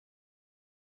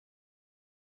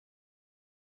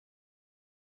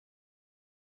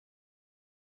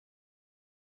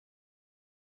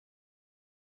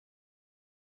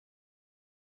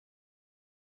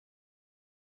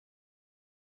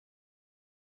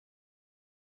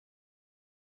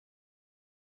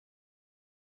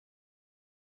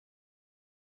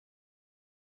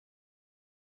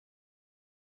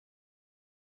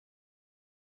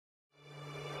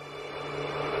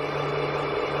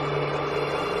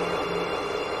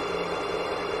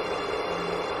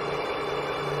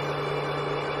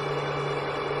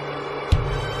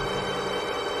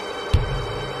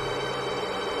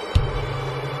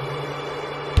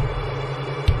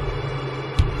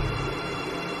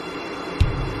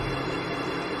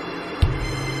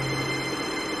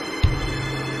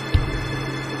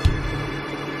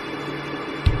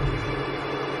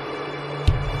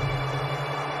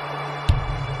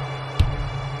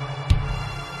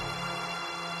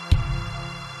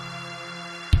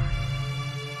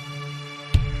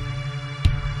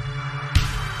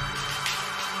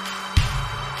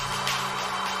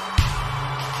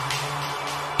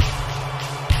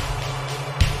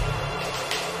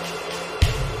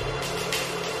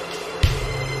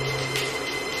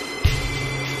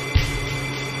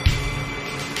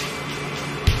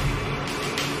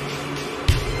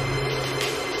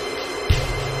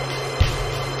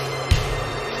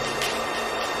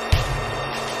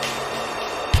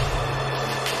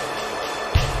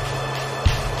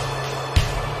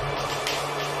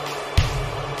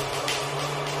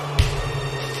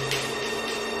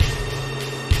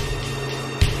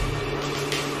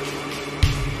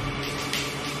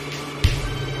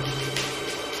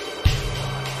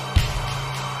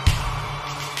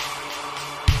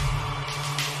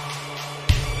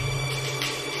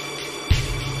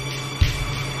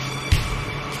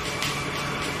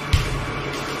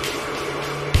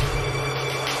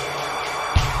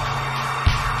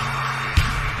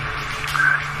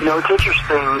You know, it's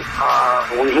interesting.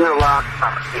 We hear a lot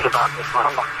about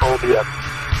Islamophobia.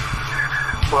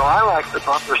 Well, I like the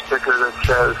bumper sticker that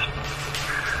says,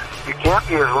 you can't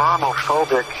be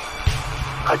Islamophobic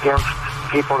against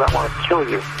people that want to kill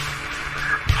you.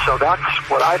 So that's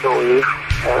what I believe,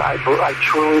 and I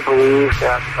truly believe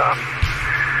that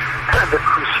the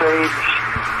Crusades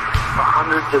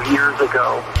hundreds of years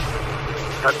ago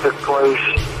that took place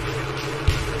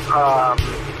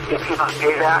in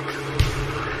Iraq,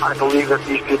 I believe that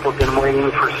these people have been waiting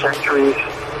for centuries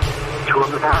to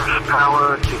amass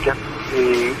power, to get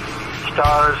the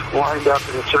stars lined up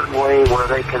in a certain way where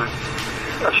they can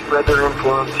spread their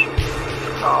influence,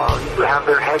 have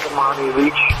their hegemony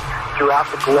reach throughout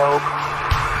the globe,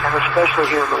 and especially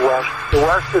here in the West. The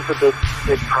West is a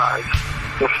big prize.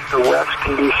 If the West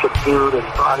can be subdued and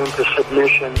brought into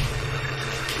submission,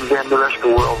 then the rest of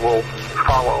the world will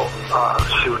follow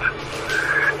suit.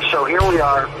 So here we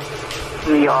are.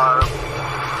 We are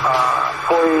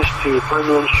poised to bring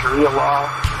in Sharia law.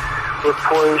 We're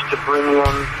poised to bring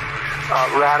in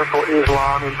radical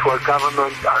Islam into our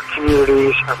government, our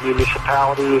communities, our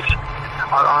municipalities,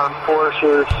 our armed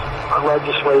forces, our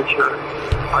legislature,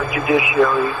 our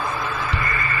judiciary.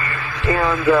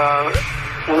 And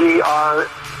we are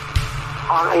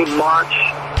on a march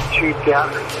to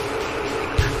death.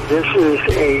 This is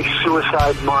a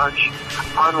suicide march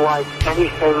unlike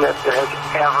anything that there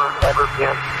has ever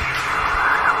been,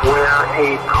 where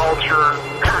a culture,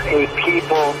 a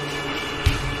people,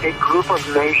 a group of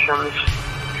nations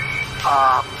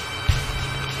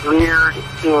reared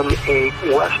in a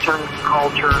Western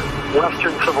culture,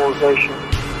 Western civilization,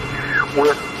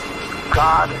 with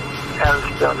God as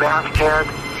the masthead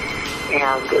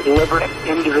and liberal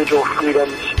individual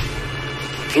freedoms.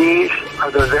 These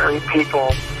are the very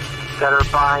people that are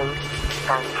buying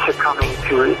and succumbing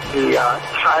to the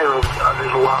sirens of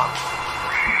Islam.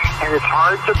 And it's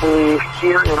hard to believe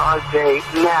here in our day,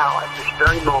 now, at this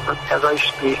very moment, as I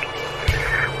speak,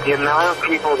 the amount of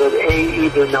people that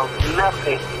either know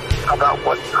nothing about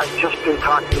what I've just been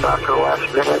talking about for the last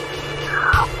minute,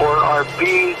 or are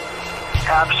B,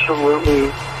 absolutely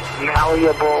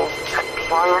malleable and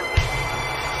pliant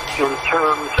in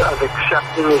terms of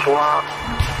accepting Islam.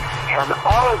 And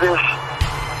all of this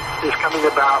is coming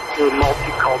about through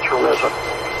multiculturalism.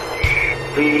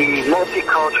 The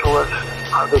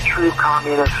multiculturalists are the true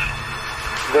communists.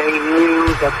 They knew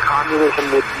that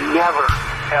communism would never,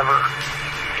 ever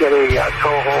get a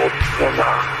toehold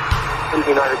in the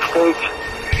United States.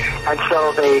 And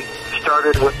so they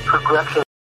started with progressive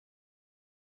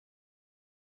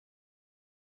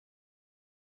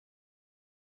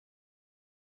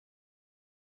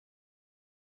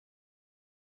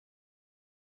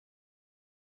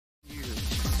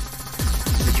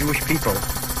Jewish people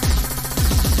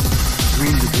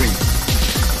dreamed the dream.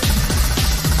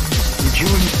 The Jew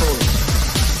in Poland,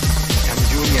 and the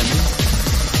Jew in Yemen,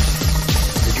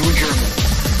 the Jew in Germany,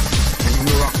 and in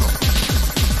Morocco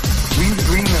dreamed the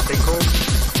dream that they called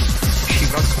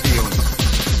Shivat Zion,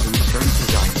 the return to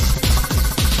Zion.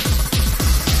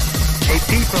 A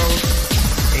people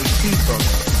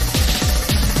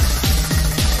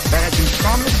that had been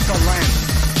promised the land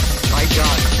by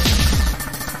God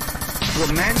to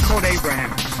a man called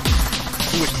Abraham,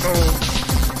 who was told,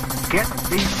 get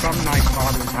thee from thy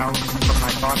father's house and from thy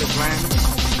father's land,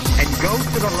 and go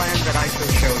to the land that I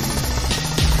shall show you.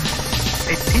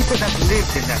 A people that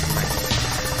lived in that land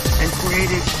and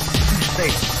created two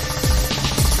states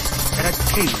that had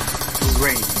kings who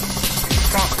reigned, and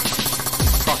prophets,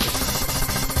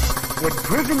 were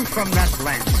driven from that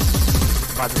land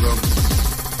by the Romans.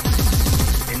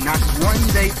 And not one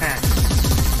day passed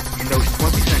in those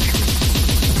 20 centuries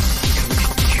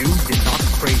Jew did not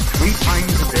pray 3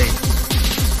 times a day.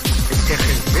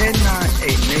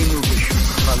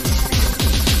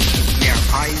 May our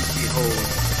eyes behold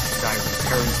thy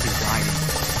return to Zion.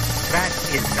 That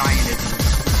is Zionism.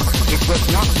 It was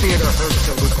not Theodor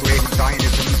Herzl who created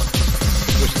Zionism.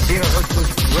 It was Theodor Herzl's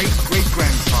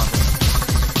great-great-grandfather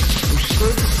who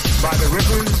stood by the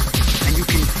rivers, and you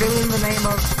can fill in the name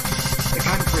of the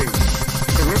country,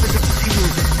 the rivers of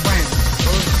tears of France,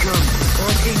 or of Germany, or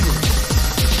of England.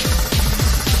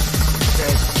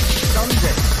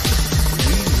 Someday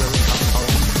we will come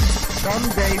home.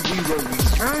 Someday we will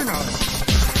return home.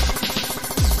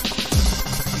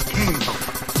 We came home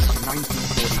in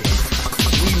 1948.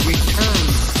 We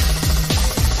returned.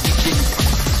 We didn't come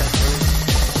to settlers.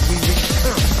 We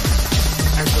returned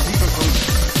as the legal owner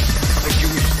of a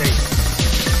Jewish state.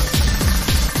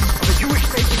 Of a Jewish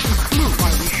state which includes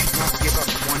why we should not give up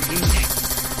 1 inch.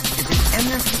 It is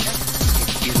eminent.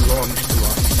 It belongs to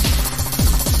us.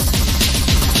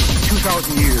 To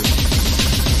 2,000 years.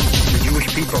 The Jewish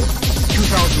people,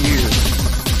 2,000 years.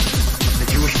 The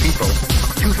Jewish people,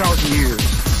 2,000 years.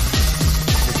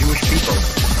 The Jewish people,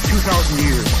 2,000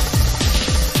 years.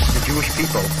 The Jewish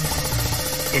people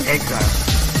in exile,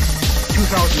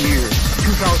 2,000 years,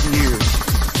 2,000 years.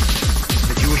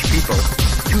 The Jewish people,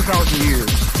 2,000 years,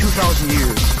 2,000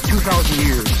 years, 2,000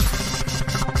 years.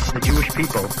 The Jewish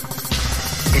people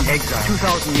in exile,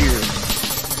 2,000 years.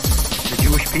 The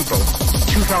Jewish people,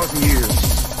 2,000 years.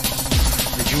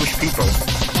 The Jewish people,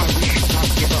 why we should not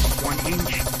give up 1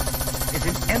 inch is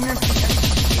an eminent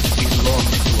it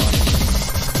belongs to us.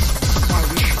 Why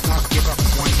we should not give up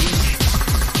 1 inch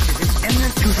is an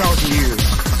eminent 2,000 years.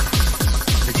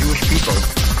 The Jewish people,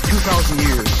 2,000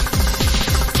 years.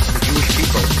 The Jewish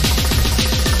people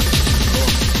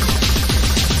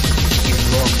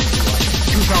belongs to us.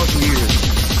 2,000 years.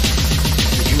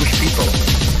 The Jewish people,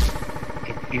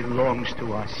 it belongs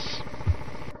to us.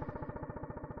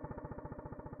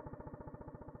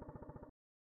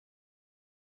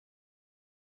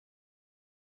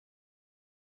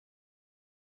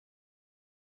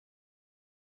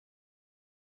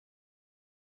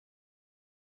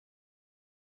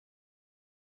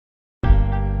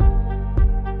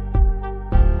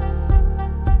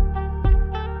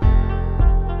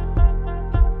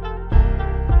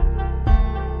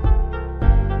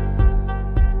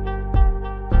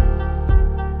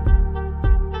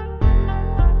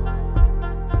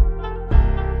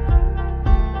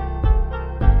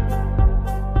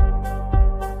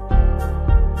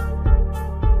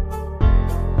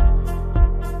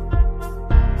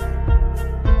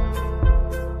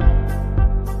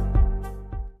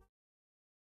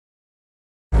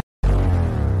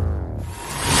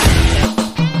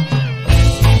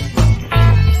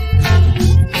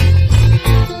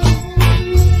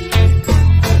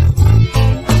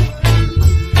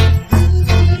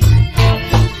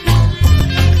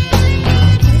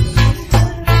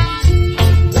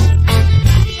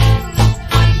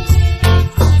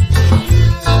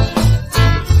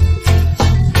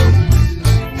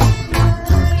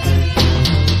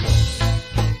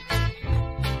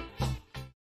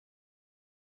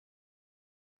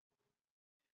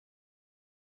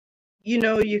 You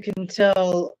know, you can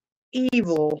tell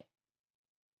evil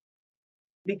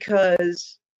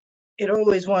because it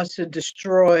always wants to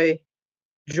destroy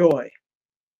joy.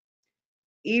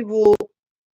 Evil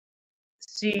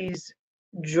sees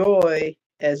joy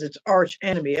as its arch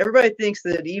enemy. Everybody thinks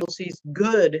that evil sees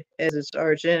good as its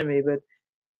arch enemy, but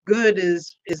good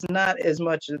is not as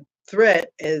much a threat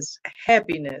as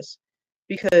happiness,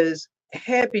 because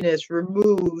happiness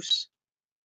removes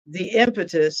the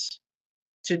impetus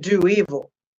to do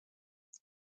evil.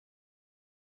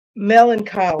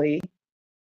 Melancholy,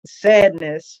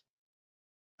 sadness,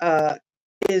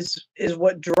 is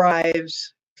what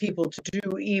drives people to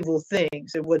do evil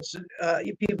things, and what's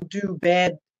people do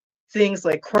bad things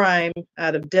like crime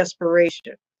out of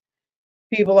desperation.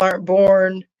 People aren't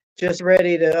born just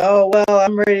ready to, oh well,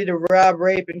 I'm ready to rob,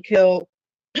 rape, and kill.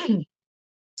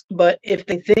 But if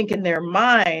they think in their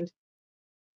mind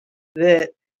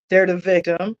that they're the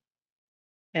victim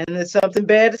and that something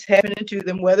bad is happening to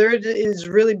them, whether it is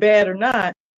really bad or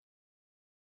not,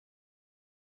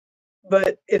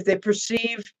 but if they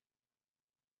perceive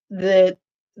that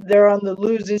they're on the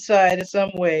losing side in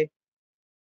some way,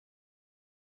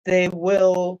 they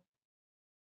will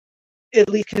at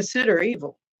least consider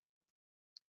evil.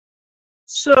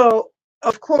 So,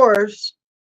 of course,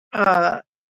 the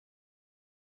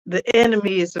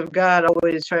enemies of God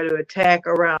always try to attack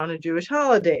around the Jewish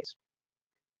holidays.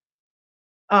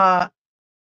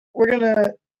 We're going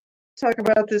to talk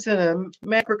about this in a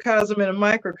macrocosm and a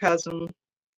microcosm,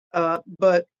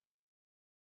 but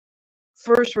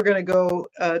first we're going to go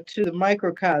to the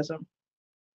microcosm.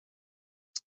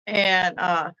 And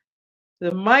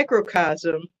the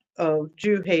microcosm of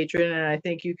Jew hatred, and I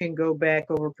think you can go back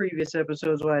over previous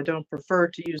episodes where I don't prefer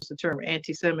to use the term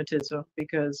anti-Semitism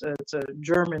because it's a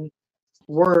German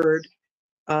word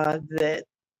that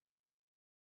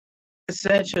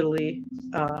essentially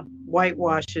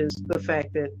whitewashes the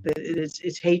fact that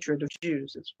it's hatred of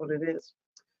Jews. It's what it is.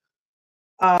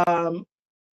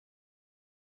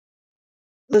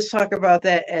 Let's talk about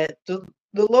that at the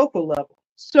local level.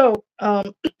 So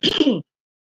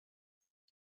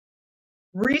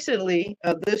recently,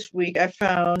 this week, I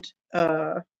found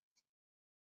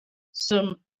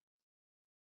some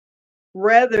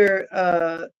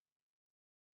rather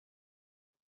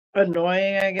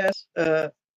annoying, I guess,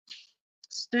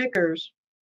 stickers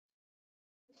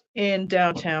in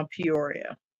downtown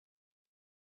Peoria.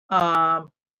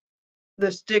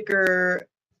 The sticker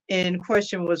in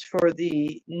question was for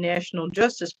the National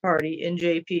Justice Party,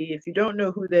 NJP. If you don't know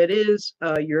who that is,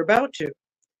 you're about to.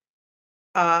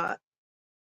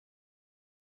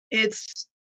 It's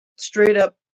straight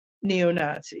up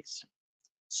neo-Nazis.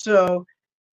 So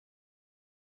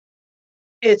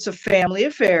it's a family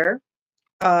affair.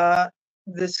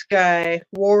 This guy,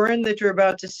 Warren, that you're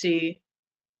about to see,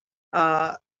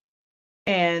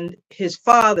 and his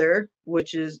father,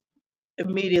 which is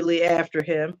immediately after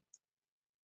him,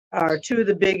 are two of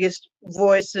the biggest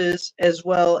voices, as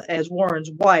well as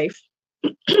Warren's wife.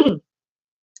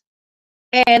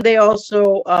 And they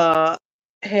also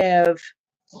have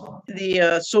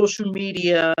the social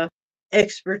media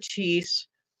expertise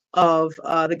of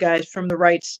the guys from The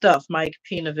Right Stuff, Mike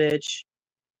Pinovich,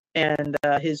 and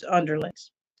his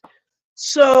underlings.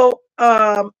 So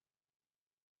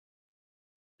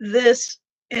this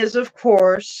is, of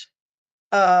course,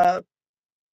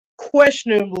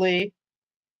 questionably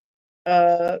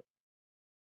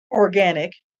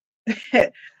organic.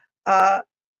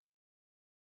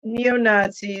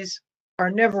 Neo-Nazis are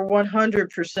never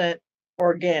 100%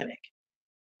 organic.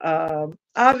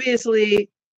 Obviously,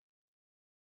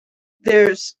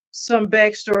 there's some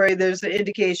backstory. There's the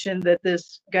indication that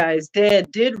this guy's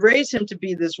dad did raise him to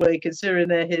be this way, considering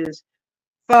that his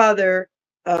father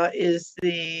is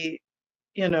the,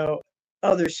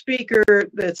 other speaker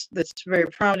that's very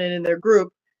prominent in their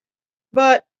group.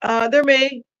 But there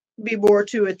may be more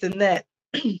to it than that.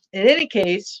 In any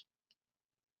case,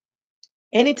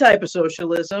 any type of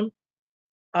socialism,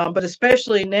 but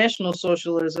especially National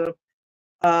Socialism,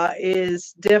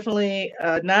 is definitely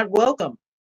not welcome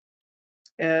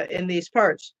in these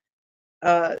parts.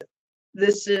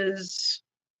 This is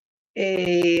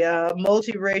a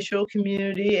multiracial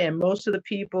community, and most of the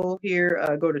people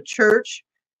here go to church.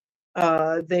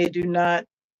 They do not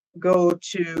go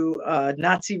to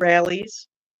Nazi rallies.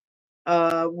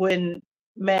 When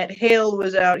Matt Hale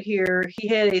was out here, he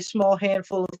had a small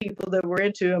handful of people that were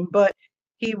into him, but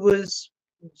he was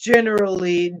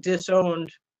generally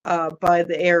disowned by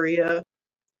the area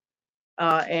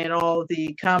and all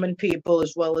the common people,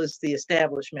 as well as the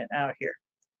establishment out here.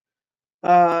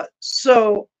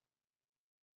 So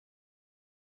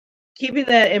keeping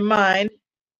that in mind,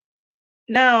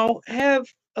 now have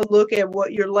a look at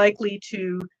what you're likely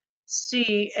to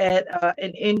see at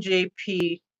an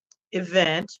NJP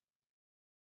event.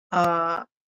 I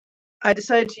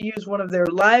decided to use one of their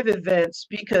live events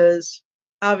because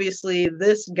obviously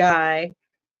this guy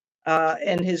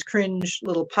and his cringe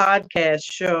little podcast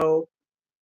show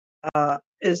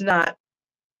is not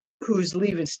who's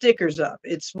leaving stickers up.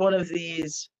 It's one of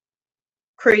these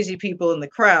crazy people in the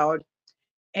crowd.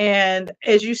 And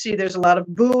as you see, there's a lot of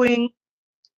booing.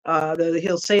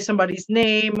 He'll say somebody's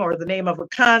name or the name of a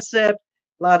concept,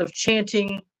 a lot of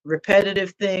chanting,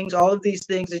 repetitive things, all of these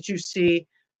things that you see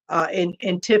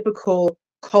in typical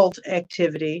cult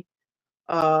activity.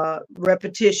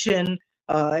 Repetition,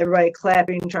 everybody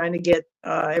clapping, trying to get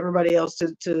everybody else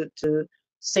to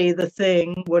say the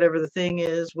thing, whatever the thing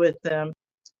is with them.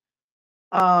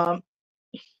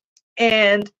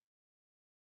 And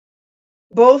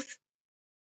both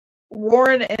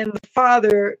Warren and the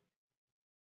father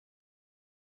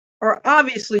are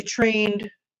obviously trained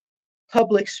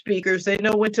public speakers. They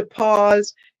know when to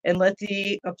pause and let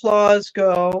the applause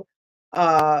go,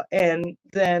 and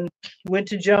then when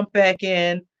to jump back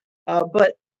in.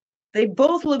 But they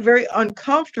both look very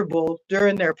uncomfortable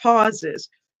during their pauses.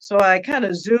 So I kind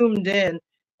of zoomed in.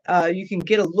 You can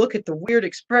get a look at the weird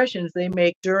expressions they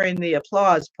make during the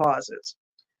applause pauses.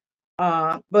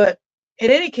 But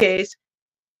in any case,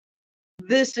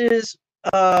 this is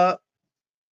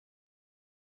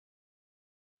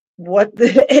what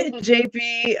the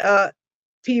NJP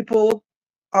people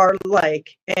are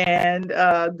like. And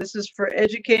this is for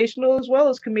educational as well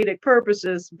as comedic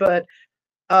purposes. But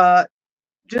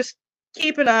just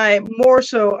keep an eye more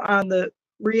so on the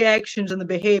reactions and the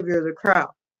behavior of the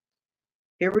crowd.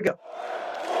 Here we go.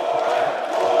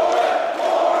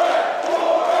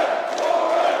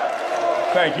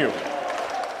 Thank you.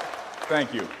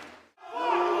 Thank you.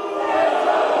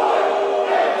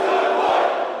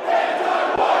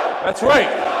 That's right.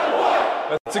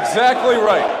 That's exactly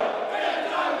right.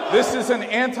 This is an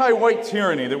anti-white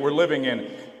tyranny that we're living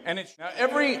in. And now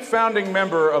every founding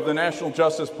member of the National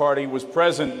Justice Party was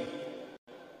present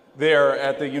there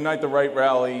at the Unite the Right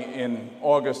rally in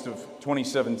August of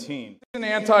 2017. It's an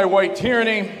anti-white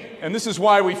tyranny, and this is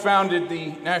why we founded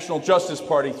the National Justice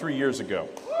Party 3 years ago.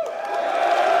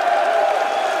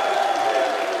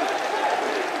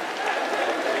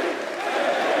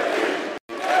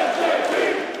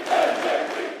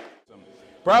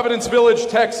 Providence Village,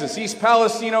 Texas, East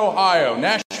Palestine, Ohio,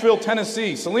 Nashville,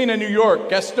 Tennessee, Salina, New York,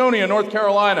 Gastonia, North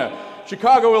Carolina,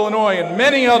 Chicago, Illinois, and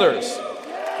many others.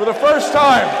 For the first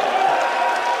time,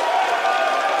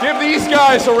 give these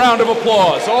guys a round of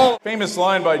applause. All famous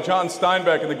line by John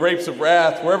Steinbeck in The Grapes of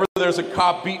Wrath, wherever there's a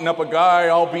cop beating up a guy,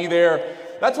 I'll be there.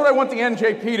 That's what I want the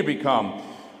NJP to become.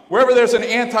 Wherever there's an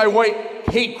anti-white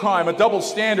hate crime, a double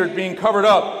standard being covered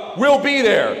up, we'll be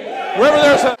there. Wherever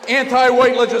there's an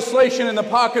anti-white legislation in the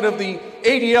pocket of the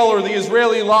ADL or the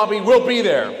Israeli lobby, we'll be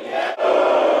there.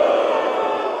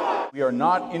 We are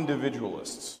not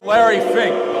individualists. Larry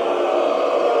Fink.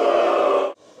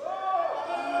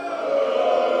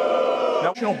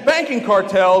 National banking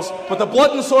cartels, but the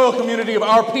blood and soil community of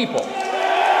our people.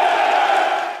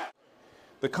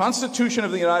 The Constitution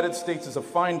of the United States is a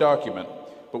fine document,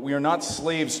 but we are not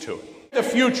slaves to it. The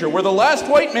future where the last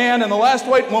white man and the last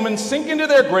white woman sink into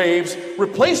their graves,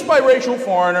 replaced by racial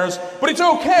foreigners, but it's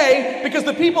okay because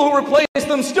the people who replace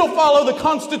them still follow the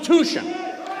Constitution.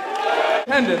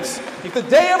 Independence, if the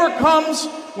day ever comes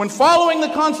when following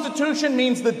the Constitution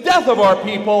means the death of our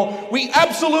people, we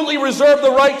absolutely reserve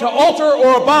the right to alter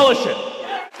or abolish it.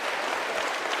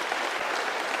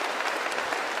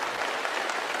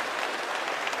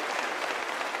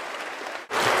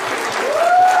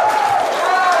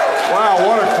 Wow,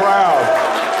 what a crowd.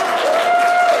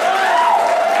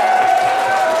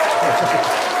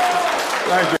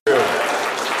 Thank you.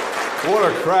 What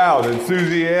a crowd.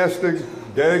 Enthusiastic,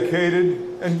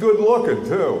 dedicated, and good looking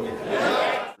too.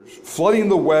 Flooding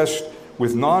the West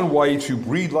with non-whites who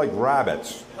breed like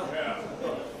rabbits.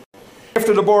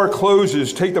 After the bar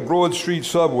closes, take the Broad Street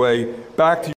subway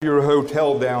back to your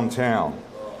hotel downtown.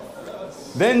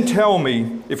 Then tell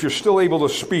me, if you're still able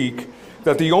to speak,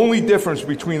 that the only difference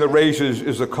between the races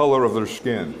is the color of their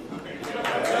skin.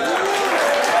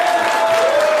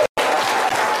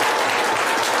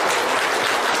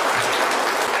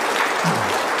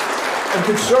 And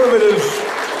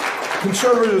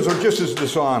conservatives are just as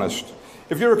dishonest.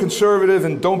 If you're a conservative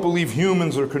and don't believe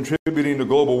humans are contributing to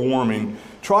global warming,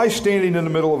 try standing in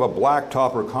the middle of a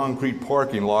blacktop or concrete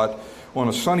parking lot on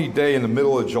a sunny day in the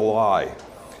middle of July.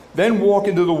 Then walk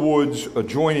into the woods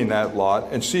adjoining that lot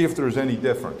and see if there's any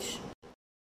difference.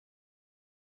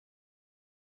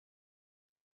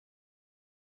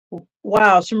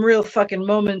 Wow, some real fucking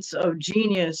moments of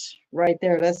genius right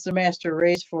there. That's the master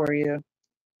race for you.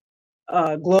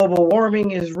 Global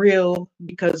warming is real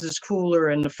because it's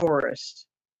cooler in the forest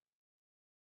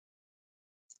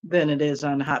than it is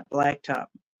on hot blacktop.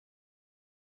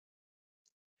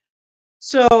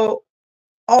 So,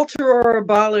 alter or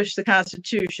abolish the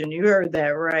Constitution. You heard that,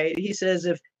 right? He says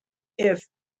if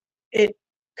it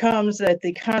comes that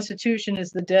the Constitution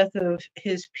is the death of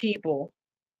his people,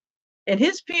 and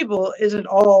his people isn't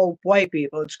all white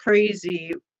people. It's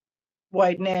crazy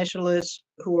white nationalists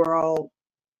who are all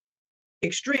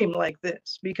extreme like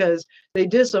this because they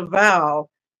disavow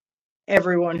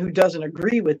everyone who doesn't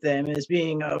agree with them as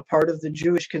being a part of the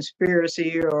Jewish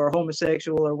conspiracy or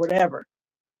homosexual or whatever.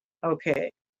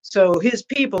 Okay. So his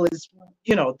people is,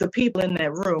 you know, the people in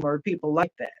that room are people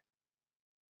like that.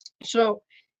 So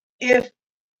if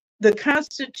the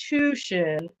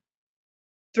Constitution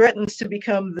threatens to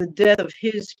become the death of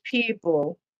his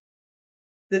people,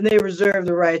 then they reserve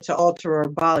the right to alter or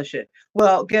abolish it.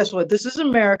 Well, guess what? This is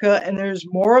America, and there's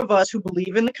more of us who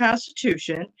believe in the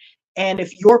Constitution. And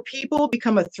if your people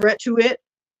become a threat to it,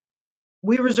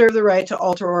 we reserve the right to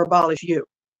alter or abolish you.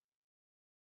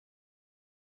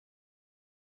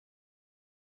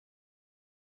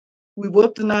 We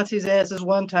whooped the Nazis' asses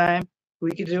one time.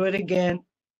 We could do it again.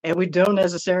 And we don't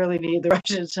necessarily need the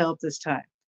Russians' help this time.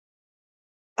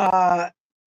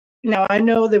 Now, I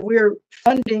know that we're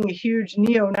funding a huge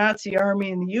neo-Nazi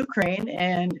army in the Ukraine,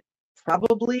 and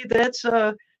probably that's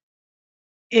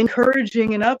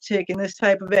encouraging an uptick in this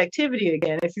type of activity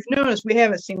again. If you've noticed, we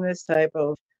haven't seen this type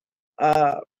of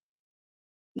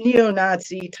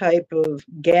neo-Nazi type of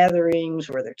gatherings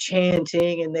where they're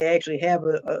chanting and they actually have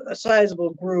a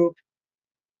sizable group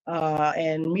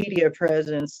and media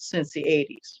presence since the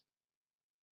 80s.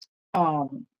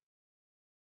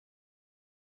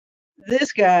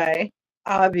 This guy,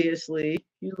 obviously,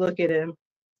 you look at him,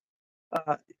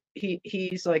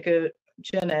 he's like a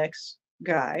Gen X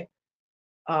guy,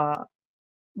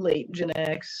 late Gen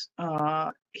X.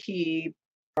 He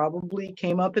probably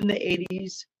came up in the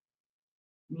 80s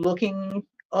looking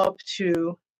up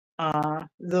to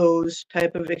those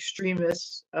type of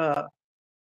extremists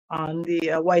on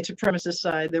the white supremacist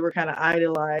side. They were kind of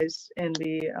idolized in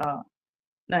the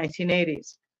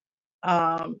 1980s.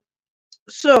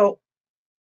 So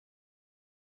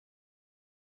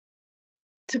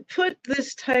to put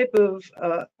this type of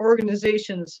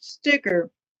organization's sticker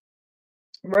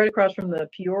right across from the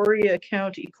Peoria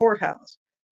County Courthouse.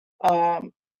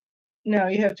 Now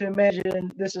you have to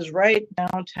imagine this is right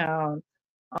downtown,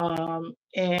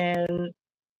 and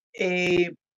a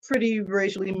pretty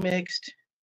racially mixed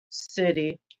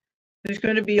city. There's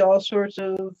going to be all sorts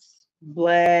of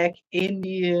Black,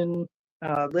 Indian,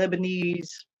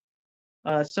 Lebanese,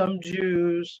 some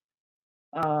Jews,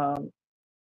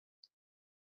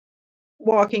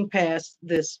 walking past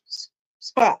this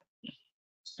spot.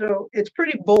 So it's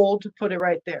pretty bold to put it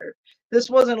right there. This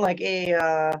wasn't like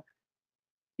a,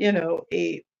 you know,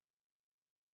 a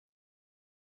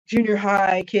junior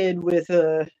high kid with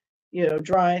a, you know,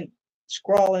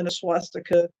 scrawling a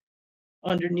swastika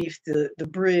underneath the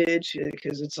bridge,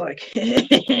 because it's like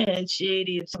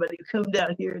shady and somebody come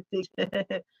down here and think,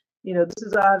 you know, this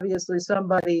is obviously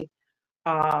somebody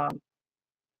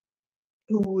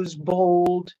who was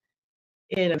bold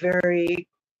in a very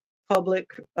public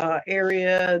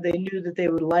area. They knew that they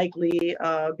would likely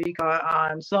be caught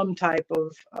on some type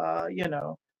of, you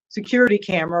know, security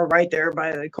camera right there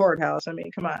by the courthouse. I mean,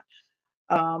 come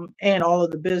on. And all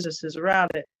of the businesses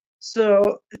around it.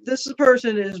 So this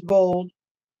person is bold,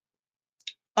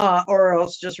 or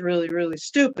else just really, really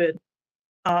stupid.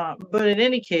 But in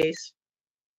any case,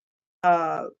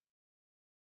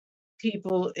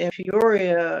 people in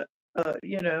Peoria,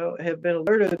 you know, have been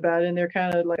alerted about it, and they're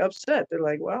kind of like upset. They're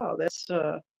like, wow, that's,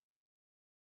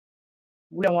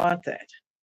 we don't want that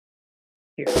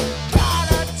here.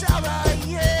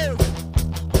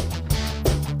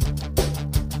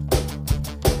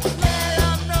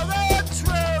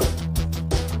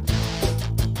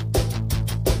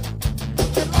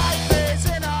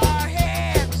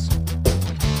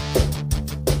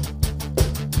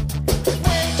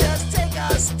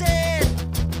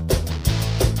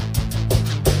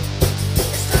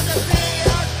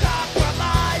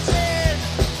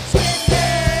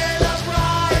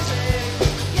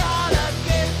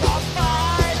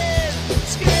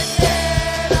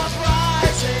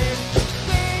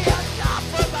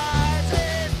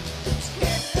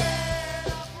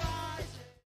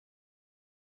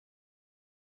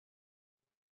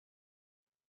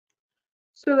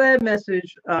 So that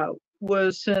message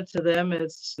was sent to them.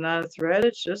 It's not a threat.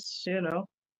 It's just, you know,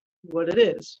 what it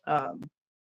is.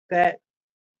 That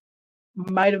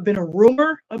might have been a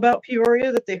rumor about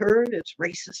Peoria that they heard. It's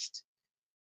racist.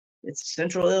 It's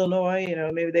Central Illinois. You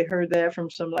know, maybe they heard that from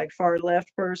some like far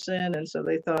left person, and so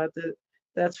they thought that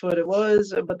that's what it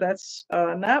was. But that's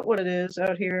not what it is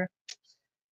out here,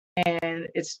 and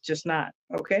it's just not.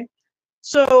 Okay.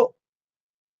 So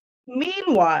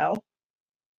meanwhile,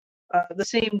 the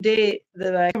same day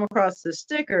that I come across the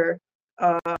sticker,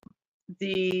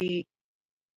 the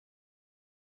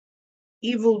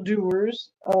evildoers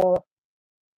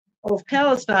of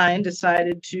Palestine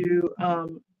decided to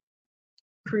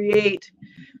create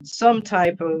some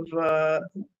type of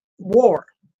war.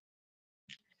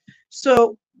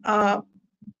 So have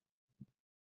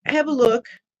a look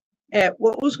at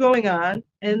what was going on,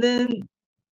 and then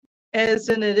as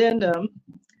an addendum,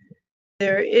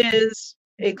 there is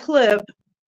a clip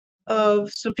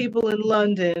of some people in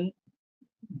London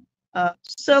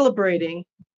celebrating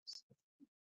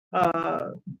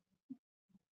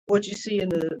what you see in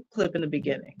the clip in the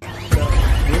beginning.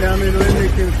 הנה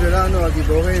המילואימניקים שלנו,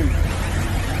 הגיבורים.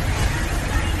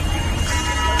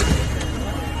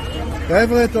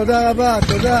 חבר'ה, תודה רבה,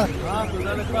 תודה.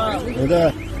 תודה לך. תודה.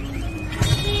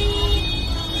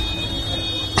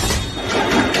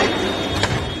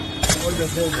 הכל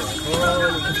בסדר,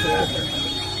 הכל בסדר.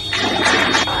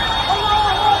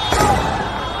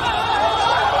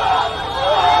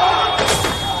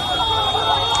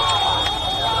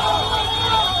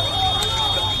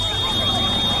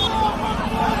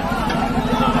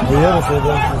 יהיה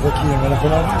בסדר, חזקים, אנחנו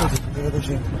נעבור את זה, בעזרת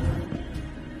השם.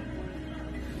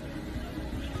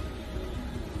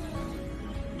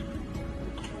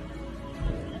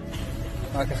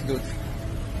 רק אחדות.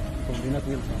 מדינת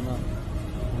מלחמה.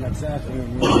 ננצח.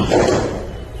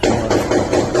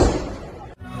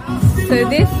 So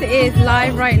this is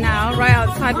live right now, right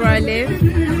outside where I live.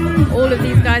 All of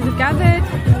these guys have gathered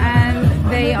and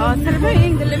they are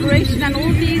celebrating the liberation, and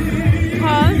all these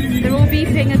cars, they're all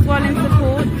beeping as well in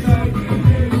support.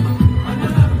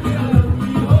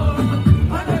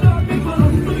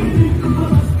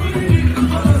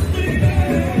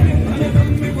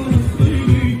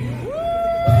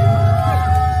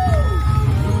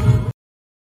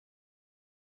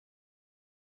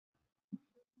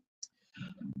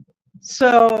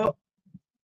 So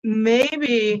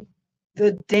maybe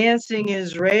the dancing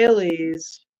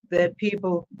Israelis that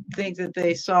people think that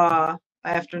they saw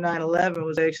after 9/11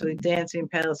 was actually dancing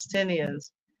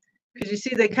Palestinians. Because you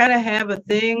see, they kind of have a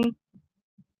thing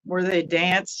where they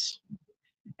dance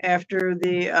after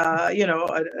the,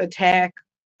 attack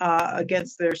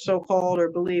against their so-called or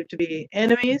believed to be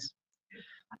enemies.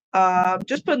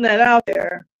 Just putting that out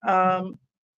there.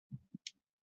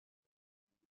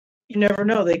 You never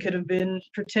know. They could have been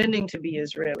pretending to be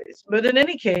Israelis. But in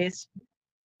any case,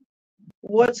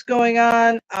 what's going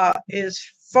on is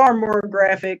far more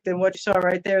graphic than what you saw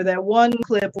right there. That one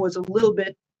clip was a little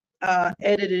bit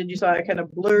edited. You saw I kind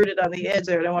of blurred it on the edge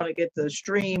there. I don't want to get the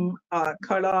stream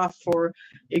cut off for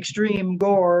extreme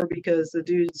gore because the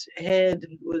dude's head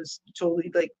was totally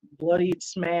like bloodied,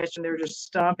 smashed, and they were just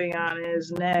stomping on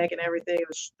his neck and everything. It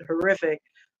was horrific.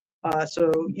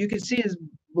 So you could see his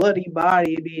bloody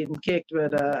body being kicked,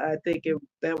 but I think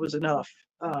that was enough.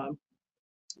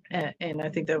 And I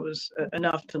think that was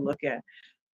enough to look at.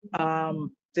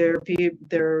 There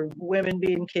are women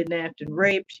being kidnapped and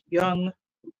raped, young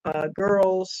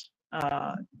girls.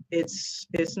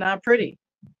 It's not pretty.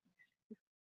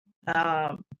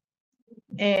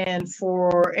 And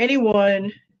for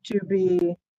anyone to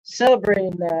be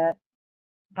celebrating that,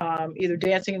 either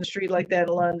dancing in the street like that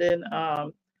in London,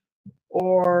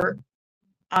 or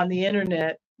on the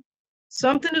internet,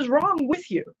 something is wrong with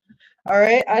you. All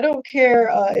right. I don't care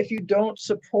if you don't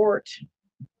support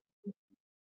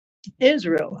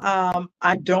Israel.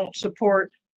 I don't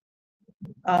support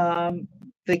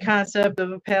the concept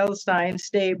of a Palestine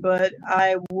state, but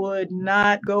I would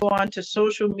not go onto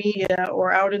social media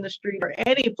or out in the street or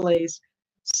any place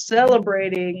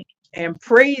celebrating and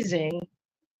praising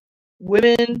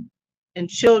women and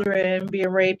children being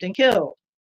raped and killed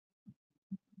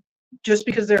just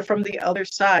because they're from the other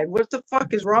side. What the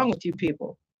fuck is wrong with you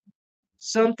people?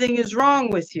 Something is wrong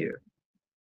with you.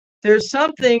 There's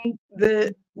something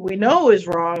that we know is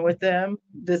wrong with them.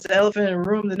 This elephant in the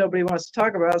room that nobody wants to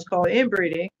talk about is called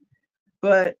inbreeding.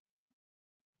 But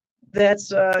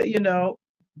that's,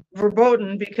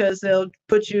 verboten because they'll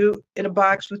put you in a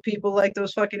box with people like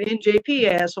those fucking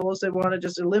NJP assholes that want to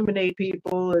just eliminate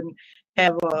people and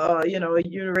have a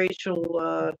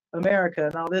uniracial America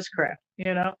and all this crap,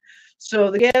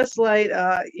 So the gaslight,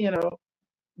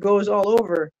 goes all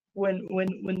over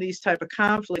when these type of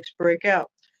conflicts break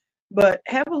out. But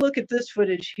have a look at this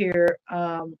footage here.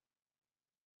 And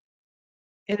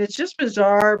it's just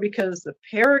bizarre because the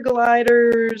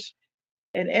paragliders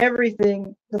and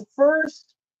everything, the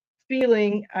first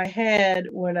feeling I had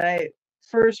when I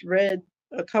first read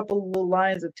a couple of little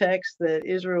lines of text that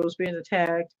Israel was being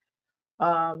attacked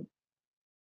my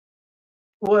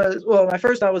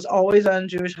first thought was always on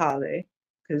Jewish holiday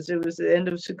because it was the end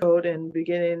of Sukkot and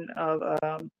beginning of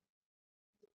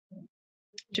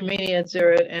Shemini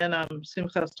Atzeret and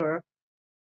Simchas Torah.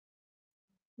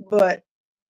 But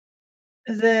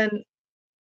then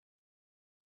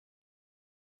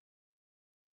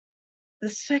the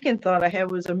second thought I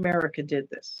had was America did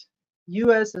this.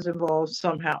 U.S. is involved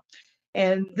somehow.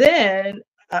 And then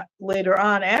later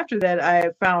on after that, I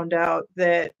found out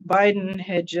that Biden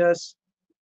had just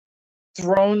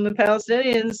thrown the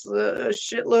Palestinians a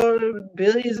shitload of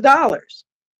billions of dollars.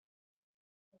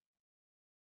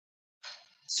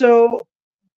 So,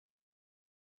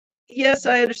 yes,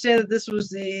 I understand that this was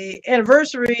the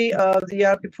anniversary of the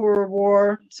Yom Kippur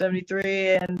War, 73,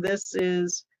 and this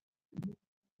is,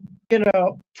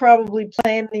 probably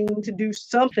planning to do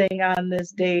something on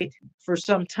this date for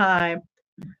some time.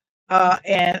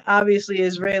 And obviously,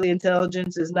 Israeli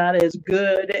intelligence is not as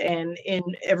good and in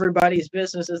everybody's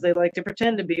business as they like to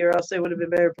pretend to be, or else they would have been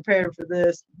better prepared for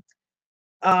this.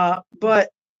 But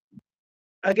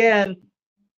again,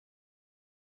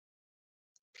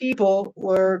 people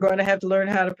were going to have to learn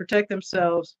how to protect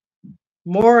themselves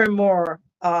more and more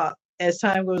as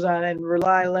time goes on and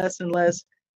rely less and less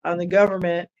on the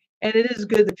government. And it is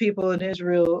good that people in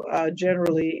Israel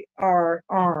generally are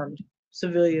armed.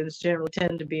 Civilians generally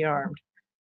tend to be armed.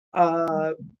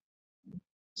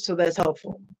 So that's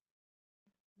helpful.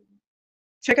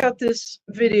 Check out this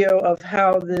video of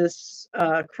how this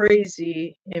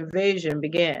crazy invasion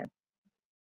began.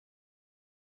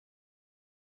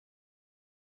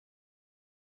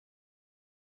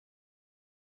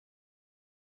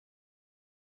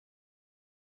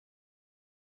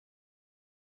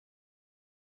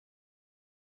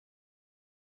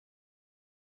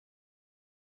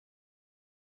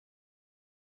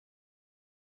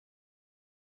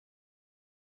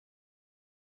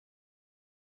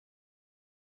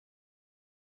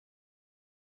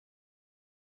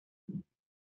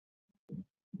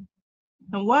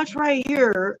 And watch right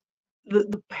here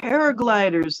the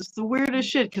paragliders, it's the weirdest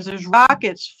shit because there's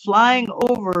rockets flying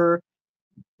over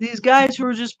these guys who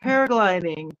are just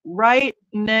paragliding right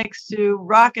next to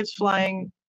rockets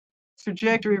flying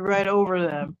trajectory right over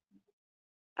them.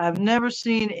 I've never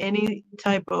seen any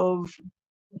type of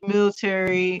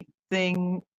military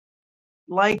thing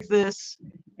like this,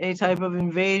 any type of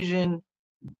invasion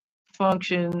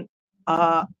function,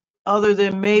 other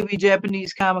than maybe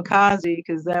Japanese kamikaze,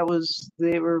 because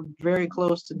they were very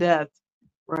close to death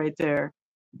right there.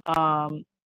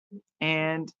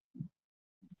 And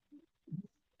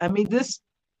I mean, this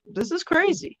is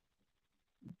crazy.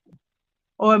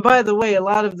 Oh, and by the way, a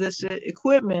lot of this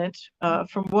equipment,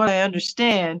 from what I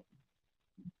understand,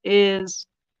 is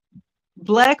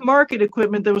black market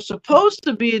equipment that was supposed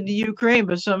to be in the Ukraine,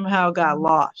 but somehow got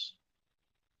lost.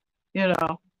 You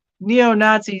know,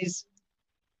 neo-Nazis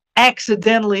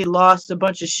accidentally lost a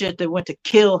bunch of shit that went to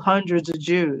kill hundreds of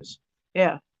Jews.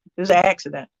 Yeah, it was an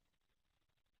accident.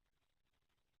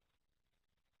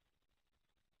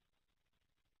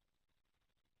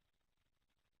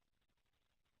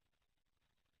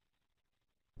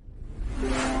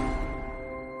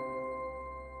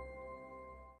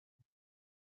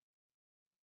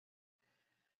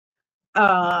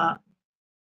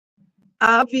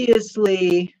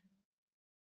 Obviously,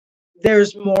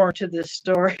 there's more to this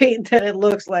story than it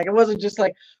looks like. It wasn't just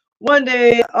like one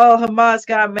day all Hamas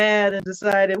got mad and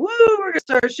decided, woo, we're gonna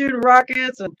start shooting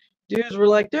rockets, and Jews were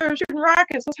like, they're shooting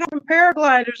rockets, let's have some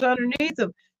paragliders underneath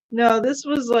them. No, this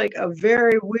was like a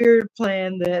very weird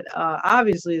plan that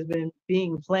obviously has been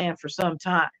being planned for some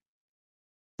time.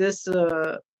 This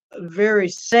very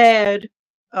sad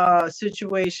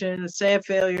situation, a sad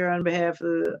failure on behalf of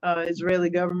the Israeli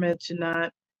government to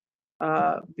not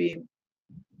be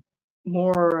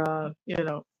more,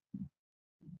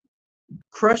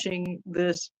 crushing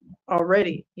this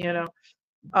already,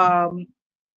 I'm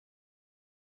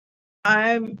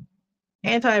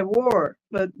anti-war,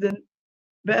 but the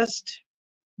best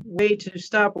way to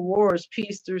stop a war is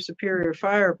peace through superior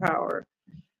firepower.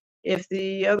 If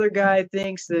the other guy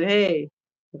thinks that, hey,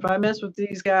 if I mess with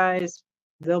these guys,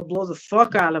 they'll blow the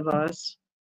fuck out of us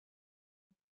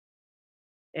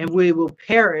and we will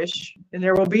perish and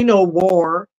there will be no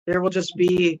war, there will just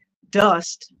be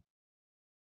dust,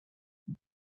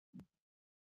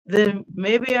 then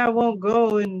maybe I won't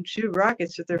go and shoot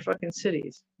rockets at their fucking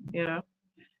cities,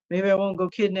 Maybe I won't go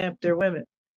kidnap their women.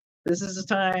 This is a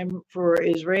time for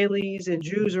Israelis and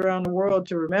Jews around the world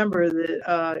to remember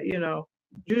that,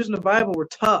 Jews in the Bible were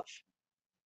tough.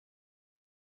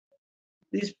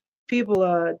 These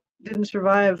people didn't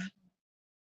survive,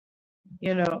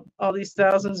 all these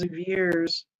thousands of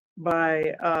years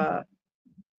by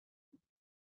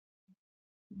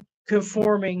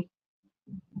conforming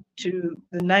to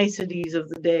the niceties of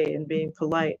the day and being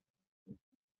polite.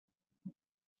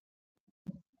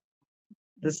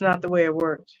 That's not the way it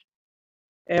worked,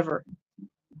 ever.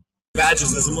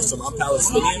 Badges as a Muslim. I'm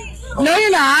Palestinian. No,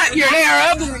 you're not. You're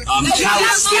Arab.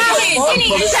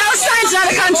 Palestine's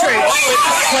not a country.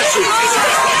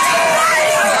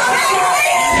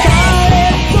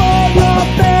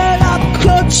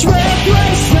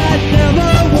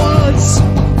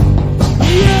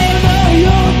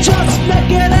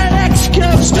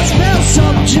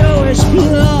 Jewish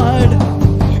blood.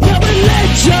 Your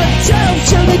religion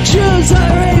tells you the Jews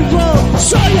are evil,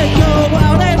 so you go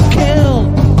out and kill.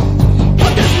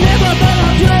 But there's never been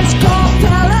a place called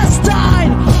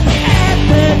Palestine, and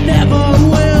there never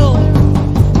will.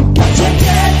 Got to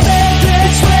get there,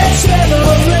 bitch, with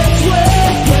terrorists,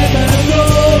 with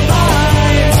criminal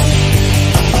minds.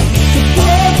 The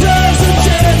borders and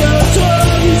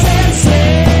territories and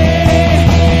say,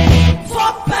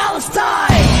 fuck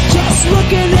Palestine. Just look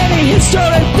at any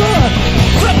historic book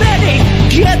from any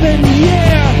given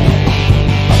year,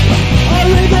 or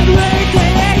even read the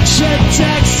ancient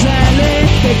texts and it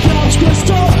becomes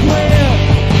crystal clear.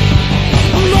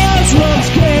 Muslims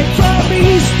came from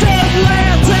eastern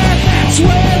lands and that's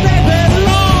where they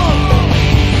belong.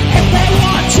 If they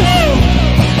want to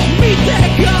meet their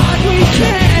God, we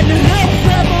can help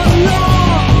them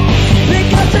along,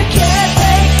 because they can't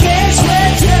make peace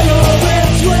with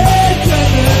terrorists, with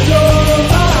criminal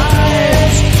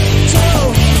minds. So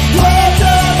blow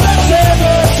down the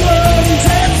territories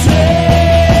and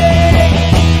say,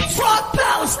 fuck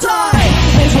Palestine,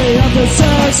 as we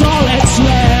understand.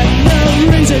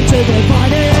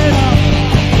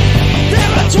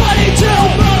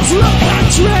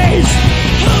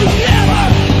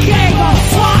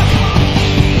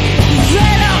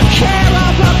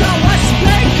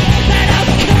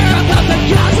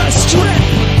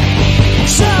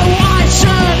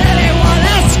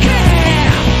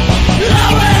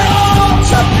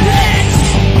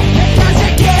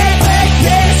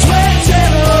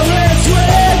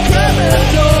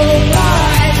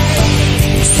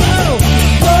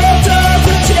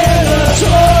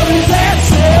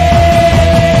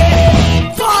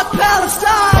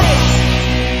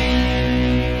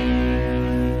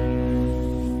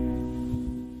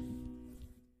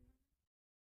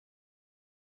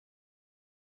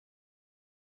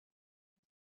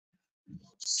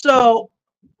 So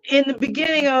in the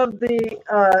beginning of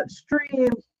the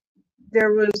stream,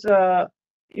 there was,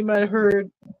 you might have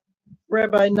heard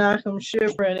Rabbi Nachum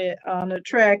Shifrin on a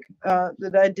track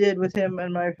that I did with him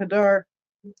and my Hadar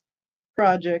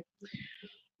project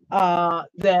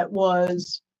that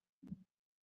was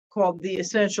called The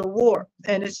Essential War.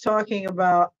 And it's talking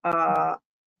about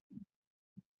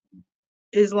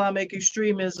Islamic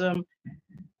extremism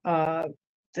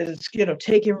that it's, you know,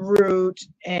 taking root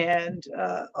and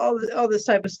all this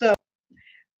type of stuff.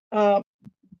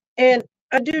 And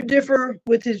I do differ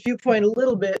with his viewpoint a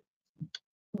little bit,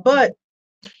 but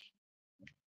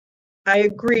I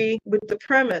agree with the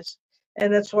premise.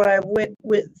 And that's why I went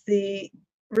with the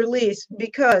release,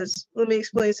 because let me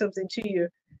explain something to you.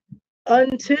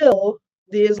 Until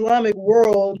the Islamic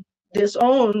world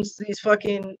disowns these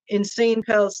fucking insane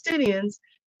Palestinians,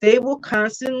 they will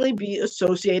constantly be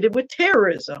associated with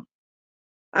terrorism.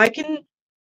 I can,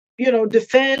 you know,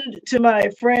 defend to my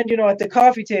friend, you know, at the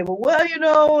coffee table, well, you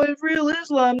know, in real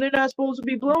Islam, they're not supposed to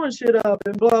be blowing shit up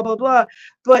and blah, blah, blah.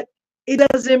 But it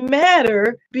doesn't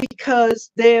matter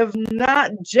because they have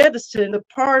not jettisoned the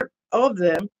part of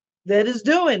them that is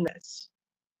doing this.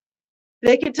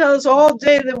 They can tell us all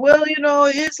day that, well, you know,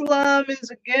 Islam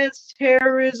is against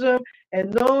terrorism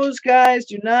and those guys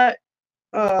do not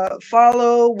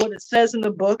follow what it says in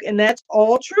the book. And that's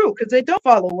all true because they don't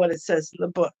follow what it says in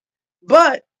the book.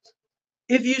 But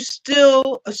if you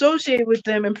still associate with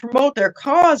them and promote their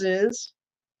causes,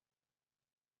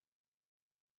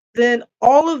 then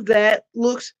all of that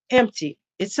looks empty.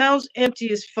 It sounds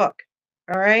empty as fuck.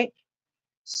 All right.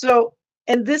 So,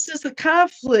 and this is the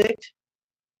conflict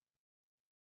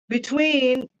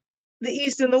between the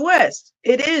East and the West.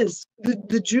 It is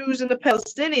the Jews and the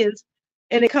Palestinians.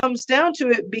 And it comes down to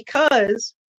it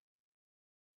because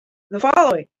the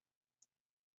following.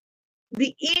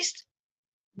 The East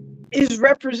is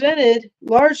represented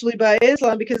largely by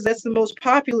Islam because that's the most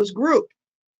populous group.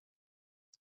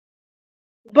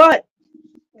 But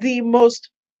the most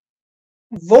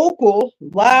vocal,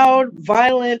 loud,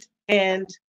 violent, and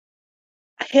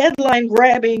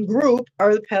headline-grabbing group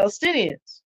are the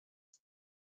Palestinians.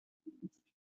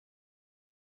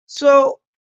 So,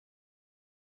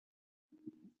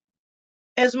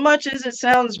 as much as it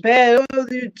sounds bad, oh,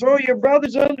 you throw your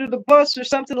brothers under the bus or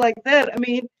something like that, I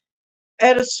mean,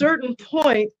 at a certain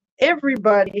point,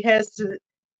 everybody has to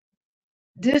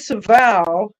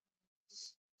disavow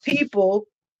people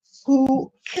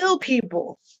who kill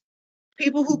people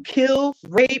who kill,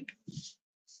 rape,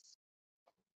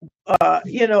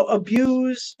 you know,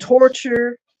 abuse,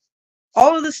 torture.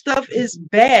 All of this stuff is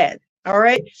bad. All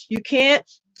right. You can't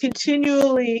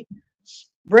continually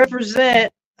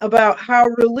represent about how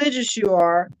religious you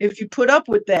are if you put up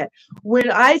with that.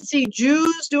 When I see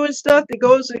Jews doing stuff that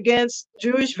goes against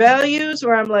Jewish values,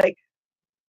 where I'm like,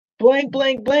 blank,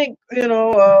 blank, blank, you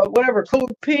know, whatever,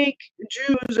 code pink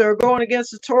Jews are going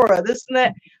against the Torah, this and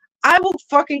that, I will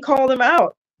fucking call them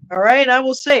out. All right. And I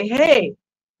will say, hey,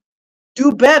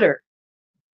 do better.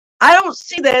 I don't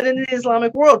see that in the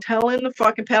Islamic world, telling the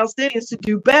fucking Palestinians to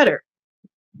do better.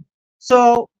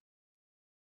 So,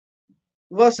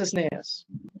 what's this names?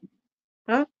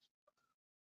 Huh?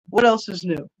 What else is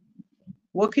new?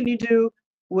 What can you do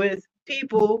with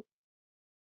people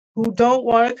who don't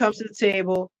want to come to the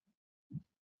table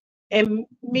and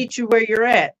meet you where you're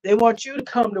at? They want you to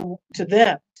come to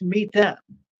them, to meet them.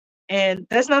 And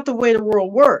that's not the way the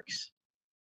world works,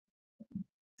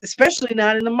 especially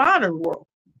not in the modern world.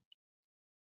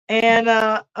 And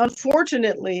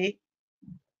unfortunately,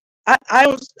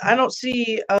 I don't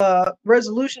see a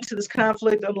resolution to this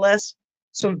conflict unless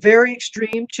some very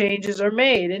extreme changes are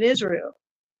made in Israel.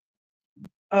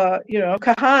 You know,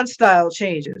 Kahan style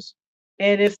changes.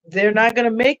 And if they're not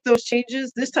going to make those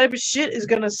changes, this type of shit is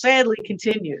going to sadly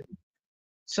continue.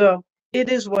 So it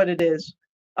is what it is.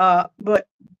 But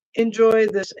enjoy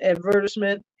this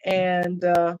advertisement and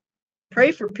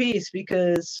pray for peace,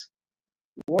 because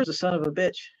war's a son of a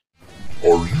bitch.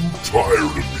 Are you tired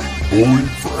of being bullied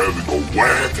for having a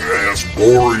whack-ass,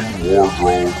 boring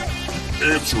wardrobe?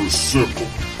 Answer is simple.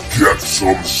 Get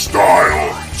some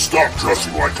style. Stop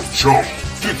dressing like a chump.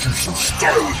 Get you some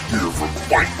stylish gear from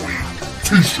Fight Week.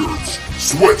 T-shirts,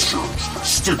 sweatshirts,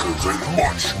 stickers, and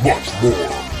much, much more.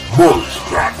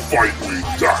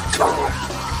 Merch.fightweek.com.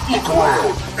 Look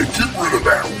around and get rid of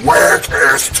that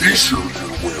whack-ass t-shirt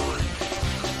you're wearing.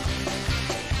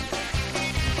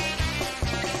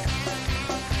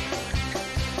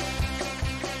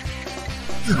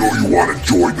 You know you want to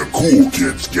join the cool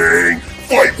kids gang.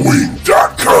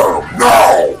 Fightweek.com.